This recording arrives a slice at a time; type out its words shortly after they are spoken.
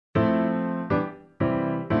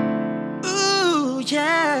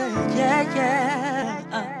yeah, yeah,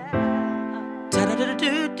 yeah.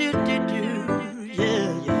 Da-da-da-do-do-do-do. Yeah,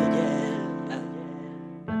 yeah, yeah.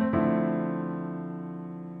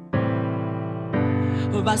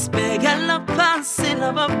 Basibekela phansi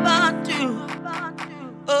laba bantu.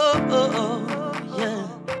 Oh, oh, oh, yeah.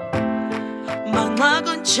 Manxa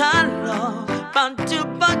kunjalo bantu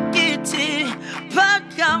bakithi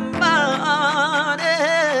bakamane.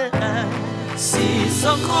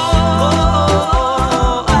 Siyanqoba,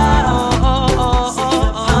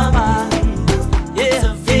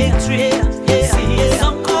 yeah, victory.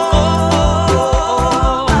 Siyanqoba,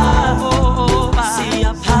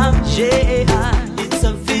 siyaphambili, it's a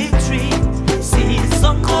victory.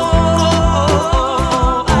 Siyanqoba,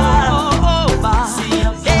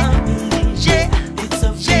 siyaphambili, it's a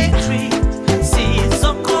victory.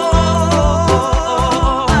 Siyanqoba,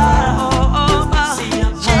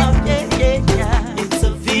 siyaphambili, it's a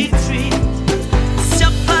victory.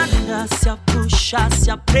 Siyapanda, siyapusha,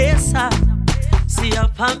 siyapresa,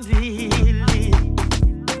 siyaphambili.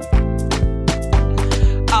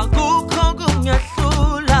 Akukho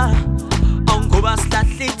kungehlula ngoba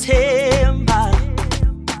silahle ithemba.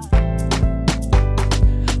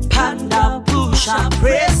 Panda, pusha,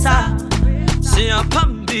 presa,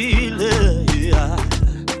 siyaphambili, yeah.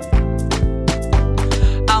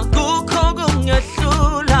 Akukho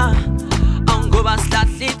kungehlula ngoba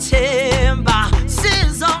silahle ithemba.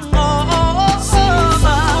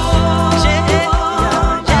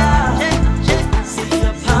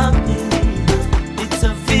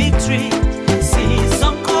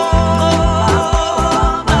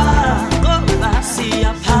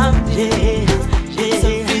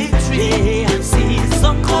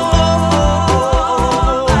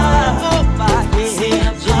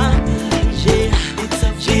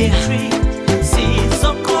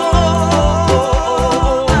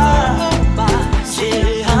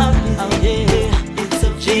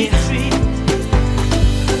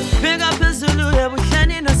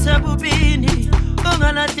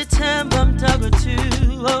 Themba mntakwethu,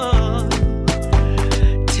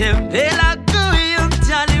 thembela kuye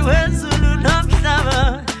umdali wezulu nomhlaba.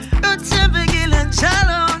 Uthembekile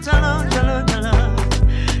njalo njalo njalo njalo.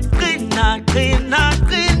 Qina qina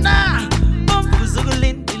qina, umbuzo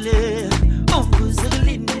kulindile, umbuzo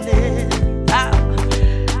kulindile.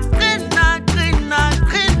 Qina qina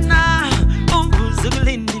qina, umbuzo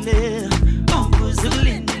kulindile, umbuzo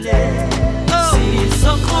kulindile.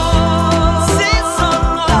 Siyanqoba.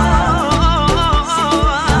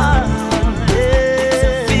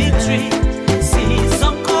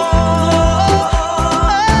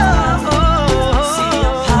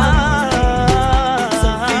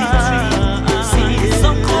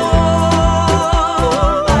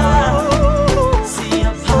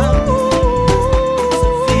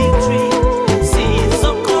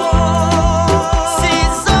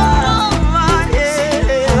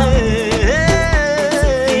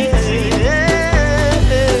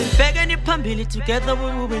 Together we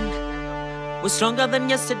will win. We're stronger than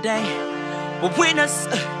yesterday. We're winners.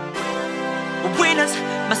 We're winners.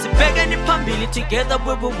 Masibega ni pambili. Together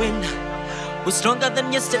we will win. We're stronger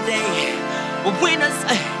than yesterday. We're winners.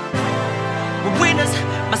 We're winners.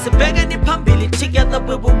 Masibega ni pambili. Together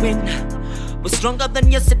we will win. We're stronger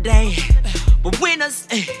than yesterday. We're winners.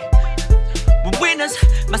 We're winners.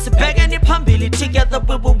 Masibega ni pambili. Together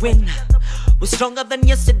we will win. We're stronger than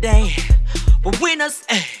yesterday. We're winners.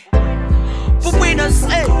 We're winners,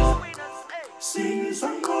 eh?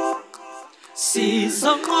 Siyanqoba,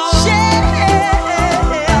 Siyanqoba.